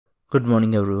Good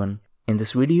morning everyone. In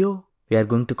this video, we are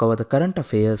going to cover the current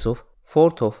affairs of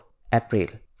 4th of April.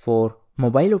 For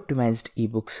mobile optimized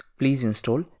ebooks, please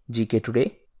install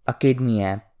GKToday Academy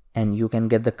app and you can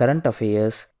get the current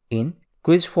affairs in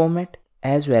quiz format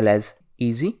as well as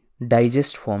easy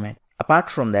digest format. Apart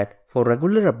from that, for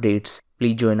regular updates,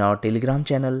 please join our Telegram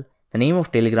channel. The name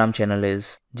of Telegram channel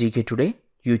is GKToday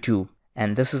YouTube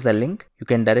and this is the link. You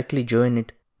can directly join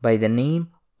it by the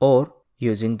name or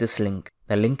using this link.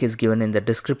 The link is given in the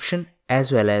description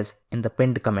as well as in the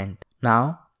pinned comment.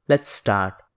 Now let's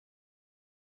start.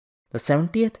 The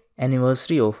 70th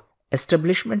anniversary of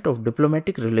establishment of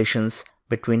diplomatic relations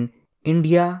between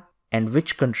India and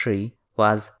which country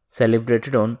was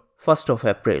celebrated on 1st of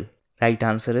April? Right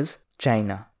answer is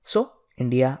China. So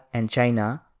India and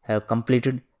China have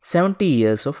completed 70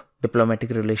 years of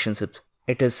diplomatic relationships.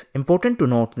 It is important to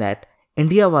note that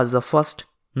India was the first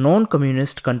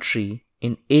non-communist country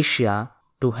in Asia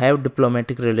to have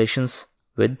diplomatic relations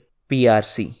with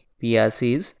PRC.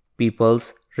 PRC is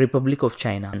People's Republic of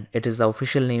China. It is the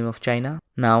official name of China.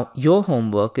 Now your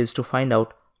homework is to find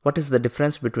out what is the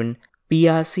difference between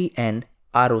PRC and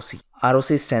ROC.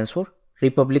 ROC stands for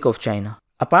Republic of China.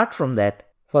 Apart from that,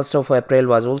 1st of April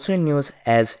was also in news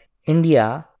as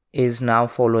India is now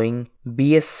following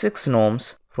BS6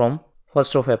 norms from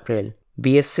 1st of April.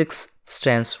 BS6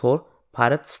 stands for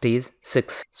Bharat Stage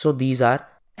 6. So these are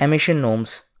emission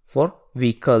norms for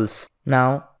vehicles.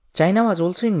 Now China was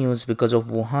also in news because of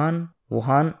Wuhan.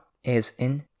 Wuhan is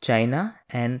in China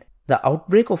and the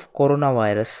outbreak of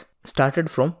coronavirus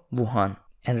started from Wuhan.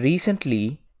 And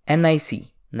recently NIC,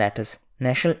 that is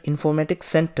National Informatics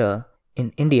Center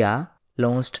in India,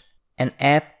 launched an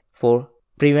app for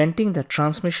preventing the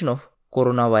transmission of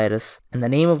coronavirus. And the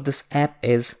name of this app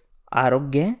is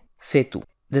Arogya Setu.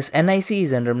 This NIC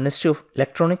is under Ministry of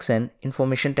Electronics and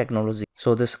Information Technology.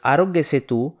 So this Arogya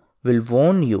Setu will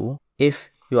warn you if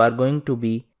you are going to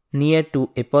be near to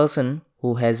a person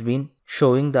who has been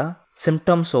showing the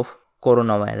symptoms of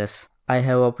coronavirus. I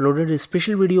have uploaded a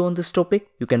special video on this topic.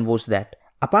 You can watch that.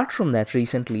 Apart from that,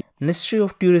 recently Ministry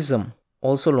of Tourism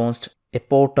also launched a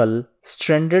portal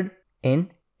stranded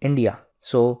in India.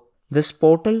 So this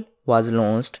portal was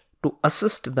launched to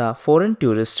assist the foreign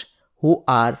tourists who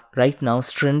are right now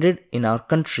stranded in our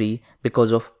country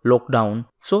because of lockdown.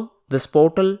 So this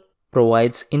portal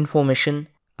provides information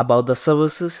about the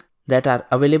services that are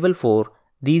available for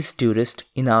these tourists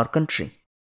in our country.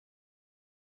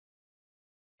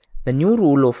 The new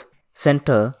rule of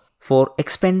Center for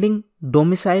expanding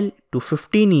domicile to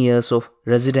 15 years of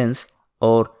residence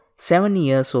or 7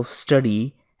 years of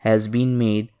study has been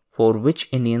made for which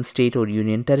Indian state or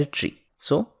union territory?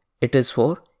 So it is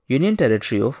for Union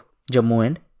Territory of Jammu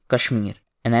and Kashmir.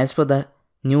 And as per the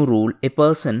new rule, a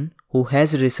person who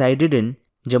has resided in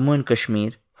Jammu and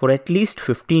Kashmir for at least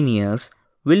 15 years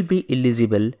will be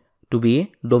eligible to be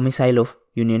a domicile of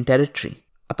Union Territory.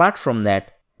 Apart from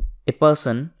that, a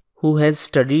person who has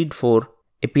studied for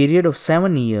a period of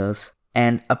 7 years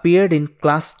and appeared in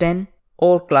class 10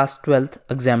 or class 12th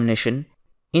examination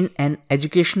in an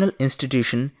educational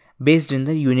institution based in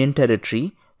the Union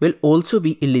Territory will also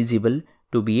be eligible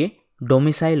to be a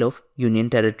domicile of Union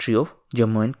Territory of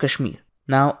Jammu and Kashmir.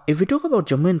 Now, if we talk about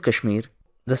Jammu and Kashmir,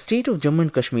 the state of Jammu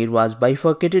and Kashmir was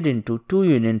bifurcated into 2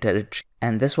 Union Territories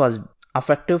and this was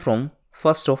effective from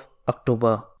 1st of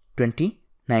October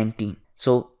 2019.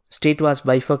 So, state was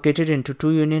bifurcated into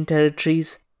 2 Union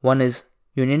Territories. One is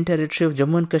Union Territory of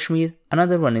Jammu and Kashmir,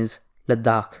 another one is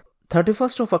Ladakh.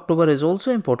 31st of October is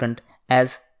also important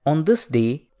as on this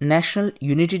day, National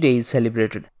Unity Day is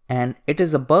celebrated and it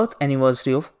is the birth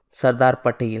anniversary of Sardar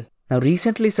Patel. Now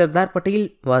recently Sardar Patel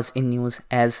was in news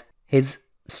as his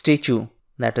statue,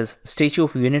 that is Statue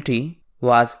of Unity,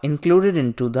 was included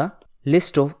into the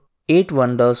list of 8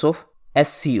 wonders of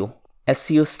SCO.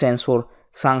 SCO stands for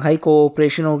Shanghai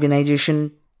Cooperation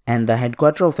Organization and the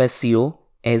headquarters of SCO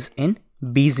is in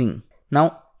Beijing.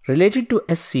 Now related to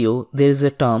SCO, there is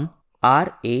a term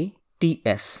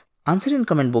RATS. Answer in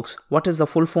comment box what is the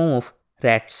full form of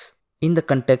RATS in the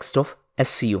context of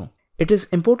SCO. It is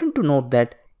important to note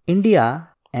that India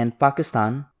and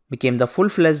Pakistan became the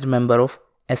full-fledged member of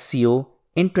SCO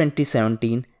in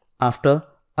 2017 after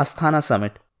Asthana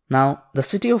Summit. Now, the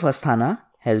city of Asthana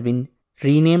has been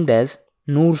renamed as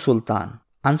Nur Sultan.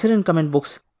 Answer in comment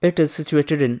box, it is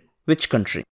situated in which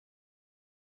country?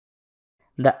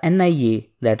 The NIA,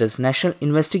 that is National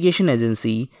Investigation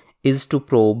Agency, is to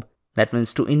probe, that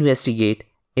means to investigate,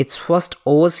 its first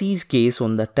overseas case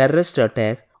on the terrorist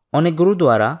attack on a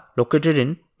Gurudwara located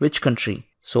in which country?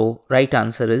 So right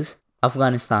answer is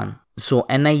Afghanistan. So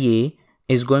NIA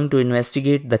is going to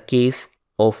investigate the case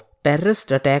of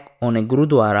terrorist attack on a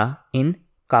Gurudwara in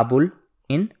Kabul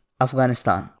in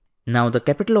Afghanistan. Now the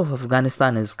capital of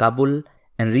Afghanistan is Kabul,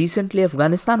 and recently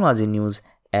Afghanistan was in news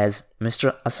as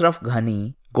Mr. Ashraf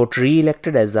Ghani got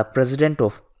re-elected as the president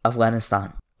of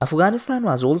Afghanistan. Afghanistan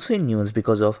was also in news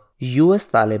because of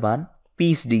US-Taliban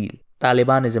peace deal.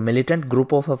 Taliban is a militant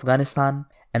group of Afghanistan,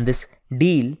 and this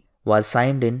deal was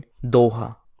signed in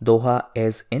Doha. Doha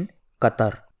is in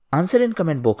Qatar. Answer in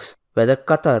comment box whether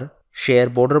Qatar share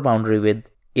border boundary with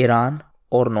Iran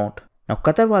or not. Now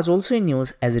Qatar was also in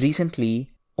news as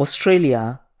recently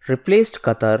Australia replaced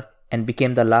Qatar and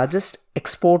became the largest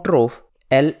exporter of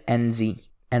LNG.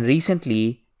 And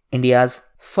recently India's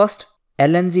first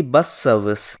LNG bus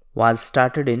service was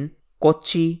started in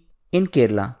Kochi in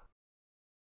Kerala.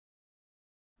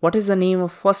 What is the name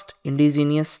of first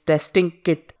indigenous testing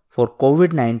kit for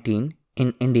COVID-19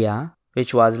 in India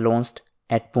which was launched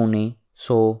at Pune?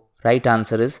 So right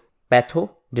answer is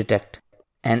PathoDetect,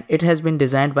 and it has been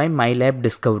designed by MyLab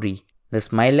Discovery. This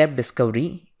MyLab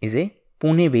Discovery is a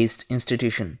Pune based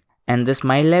institution, and this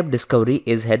MyLab Discovery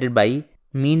is headed by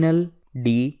Meenal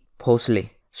D. Phosle.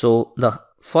 So the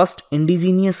first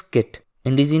indigenous kit,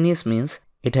 indigenous means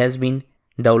it has been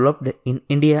developed in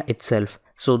India itself.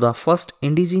 So the first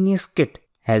indigenous kit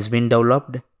has been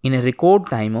developed in a record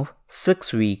time of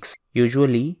 6 weeks.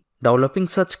 Usually developing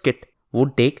such kit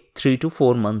would take 3 to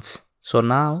 4 months. So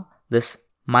now this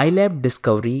MyLab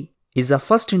Discovery is the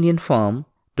first Indian firm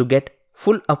to get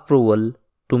full approval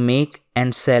to make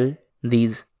and sell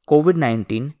these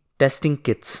COVID-19 testing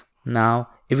kits. Now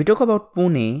if we talk about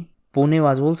Pune, Pune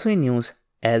was also in news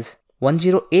as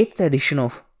 108th edition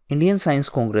of Indian Science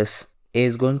Congress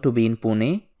is going to be in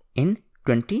Pune in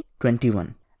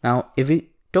 2021. Now if we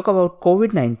talk about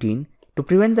COVID-19, to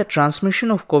prevent the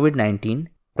transmission of COVID-19,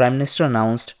 Prime Minister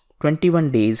announced 21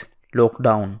 days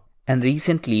lockdown, and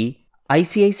recently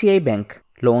ICICI Bank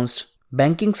launched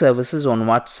banking services on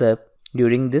WhatsApp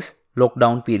during this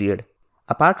lockdown period.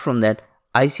 Apart from that,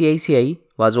 ICICI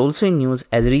was also in news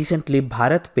as recently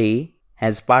Bharat Pay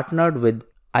has partnered with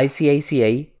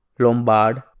ICICI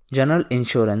Lombard General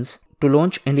Insurance to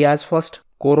launch India's first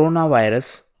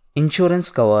coronavirus insurance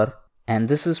cover, and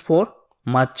this is for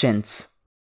merchants.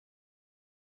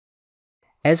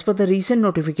 As per the recent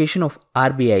notification of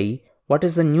RBI, what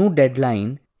is the new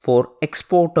deadline for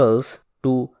exporters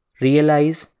to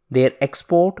realize their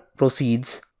export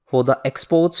proceeds for the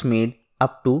exports made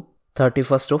up to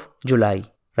 31st of July?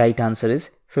 Right answer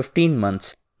is 15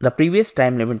 months. The previous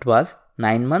time limit was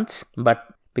 9 months, but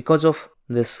because of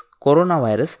this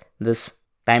coronavirus, this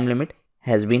time limit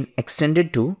has been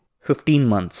extended to 15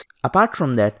 months. Apart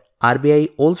from that,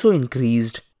 RBI also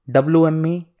increased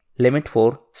WMA limit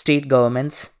for state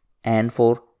governments and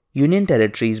for union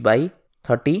territories by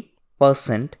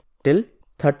 30% till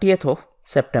 30th of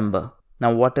September.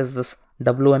 Now what is this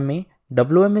WMA?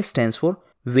 WMA stands for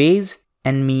Ways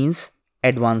and Means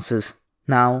Advances.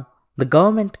 Now the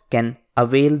government can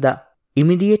avail the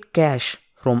immediate cash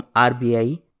from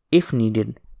RBI if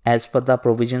needed as per the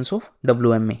provisions of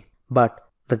WMA, but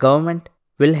the government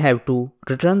will have to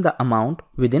return the amount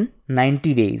within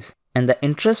 90 days, and the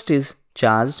interest is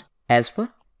charged as per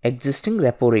existing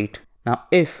repo rate. Now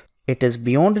if it is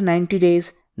beyond 90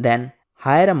 days, then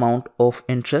higher amount of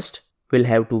interest will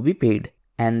have to be paid,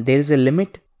 and there is a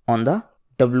limit on the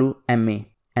WMA,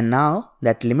 and now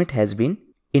that limit has been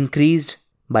increased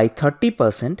by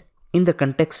 30% in the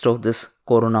context of this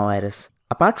coronavirus.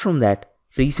 Apart from that,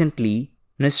 recently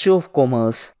Ministry of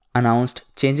Commerce announced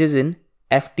changes in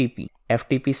FTP.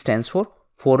 FTP stands for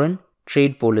Foreign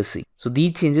Trade Policy. So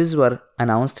these changes were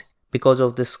announced because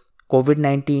of this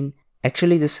COVID-19.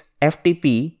 Actually, this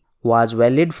FTP was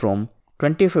valid from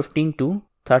 2015 to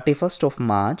 31st of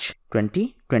March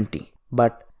 2020.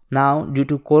 But now due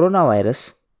to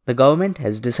coronavirus, the government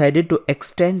has decided to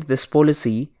extend this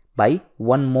policy by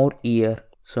 1 more year.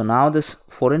 So now this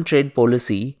foreign trade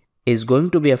policy is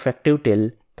going to be effective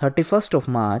till 31st of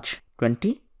March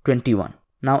 2021.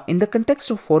 Now in the context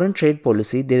of foreign trade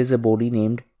policy, there is a body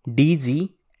named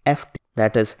DGFT,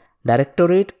 that is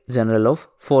Directorate General of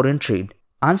Foreign Trade.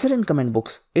 Answer in comment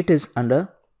box, it is under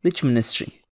which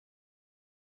ministry?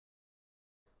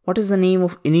 What is the name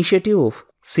of initiative of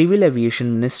Civil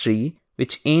Aviation Ministry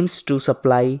which aims to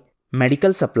supply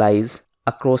medical supplies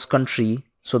across country?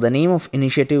 So the name of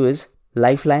initiative is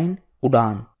Lifeline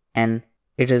Udan, and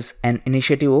it is an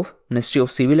initiative of Ministry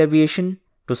of Civil Aviation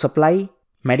to supply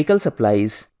medical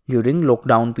supplies during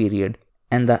lockdown period.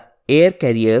 And the air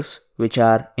carriers which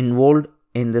are involved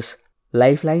in this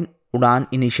Lifeline Udan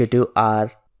initiative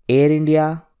are Air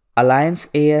India, Alliance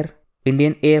Air,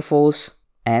 Indian Air Force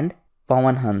and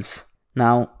Pawan Hans.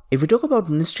 Now if we talk about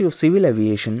Ministry of Civil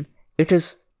Aviation, it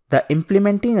is the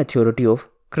implementing authority of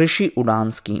Krishi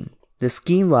Udan scheme. This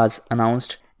scheme was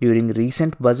announced during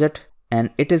recent budget and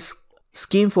it is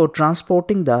scheme for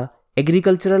transporting the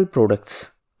agricultural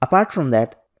products. Apart from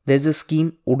that, there is a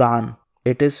scheme Udan.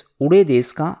 It is Ude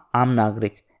Desh Ka Aam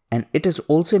Nagrik and it is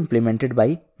also implemented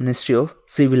by Ministry of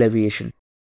Civil Aviation.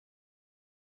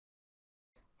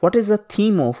 What is the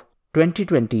theme of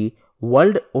 2020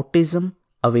 World Autism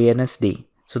Awareness Day?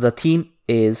 So the theme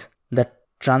is the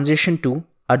transition to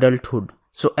adulthood.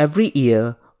 So every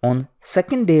year on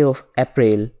 2nd day of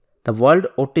April, the World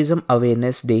Autism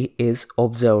Awareness Day is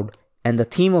observed, and the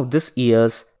theme of this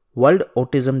year's World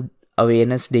Autism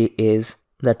Awareness Day is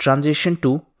the transition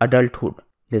to adulthood.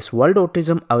 This World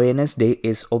Autism Awareness Day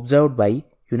is observed by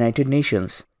United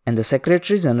Nations, and the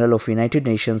Secretary General of United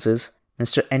Nations is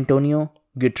Mr. Antonio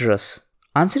Guterres.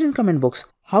 Answer in comment box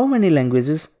how many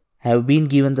languages have been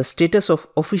given the status of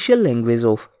official language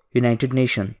of United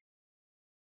Nations.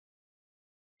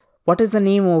 What is the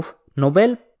name of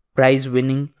Nobel Prize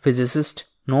winning physicist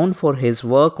known for his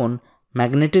work on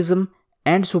magnetism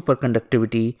and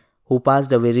superconductivity who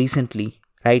passed away recently?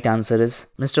 Right answer is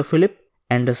Mr. Philip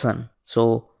Anderson.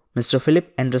 So Mr.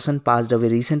 Philip Anderson passed away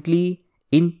recently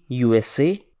in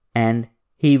USA and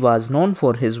he was known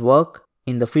for his work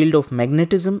in the field of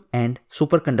magnetism and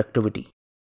superconductivity.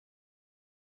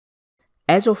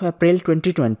 As of April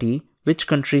 2020, which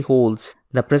country holds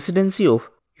the presidency of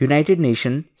United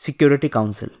Nations Security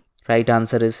Council? Right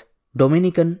answer is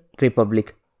Dominican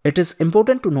Republic. It is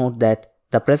important to note that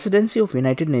the presidency of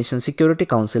United Nations Security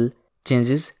Council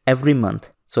changes every month.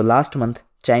 So last month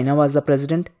China was the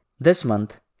president. This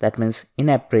month, that means in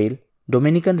April,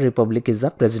 Dominican Republic is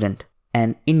the president.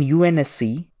 And in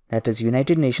UNSC, that is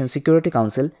United Nations Security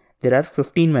Council, there are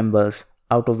 15 members,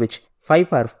 out of which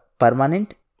 5 are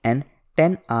permanent and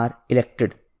 10 are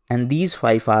elected. And these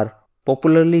 5 are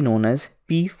popularly known as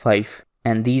P5.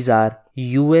 And these are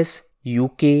US,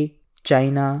 UK,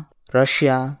 China,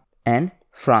 Russia and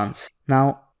France.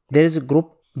 Now there is a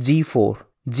group G4.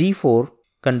 G4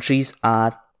 countries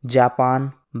are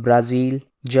Japan, Brazil,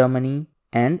 Germany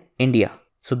and India.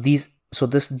 So this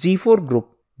G4 group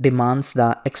demands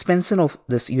the expansion of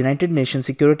this United Nations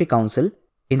Security Council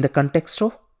in the context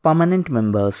of permanent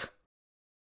members.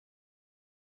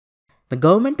 The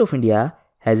government of India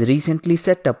has recently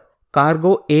set up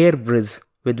cargo air bridge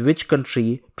with which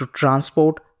country to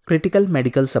transport critical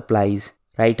medical supplies?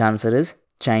 Right answer is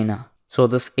China. So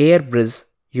this air bridge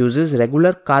uses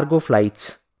regular cargo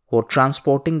flights for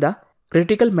transporting the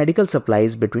critical medical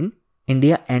supplies between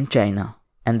India and China.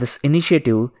 And this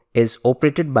initiative is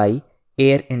operated by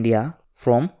Air India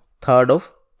from 3rd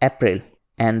of April.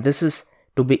 And this is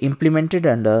to be implemented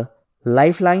under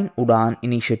Lifeline Udan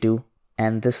initiative.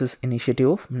 And this is initiative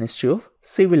of Ministry of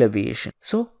Civil Aviation.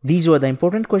 So these were the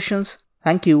important questions.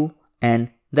 Thank you. And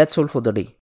that's all for the day.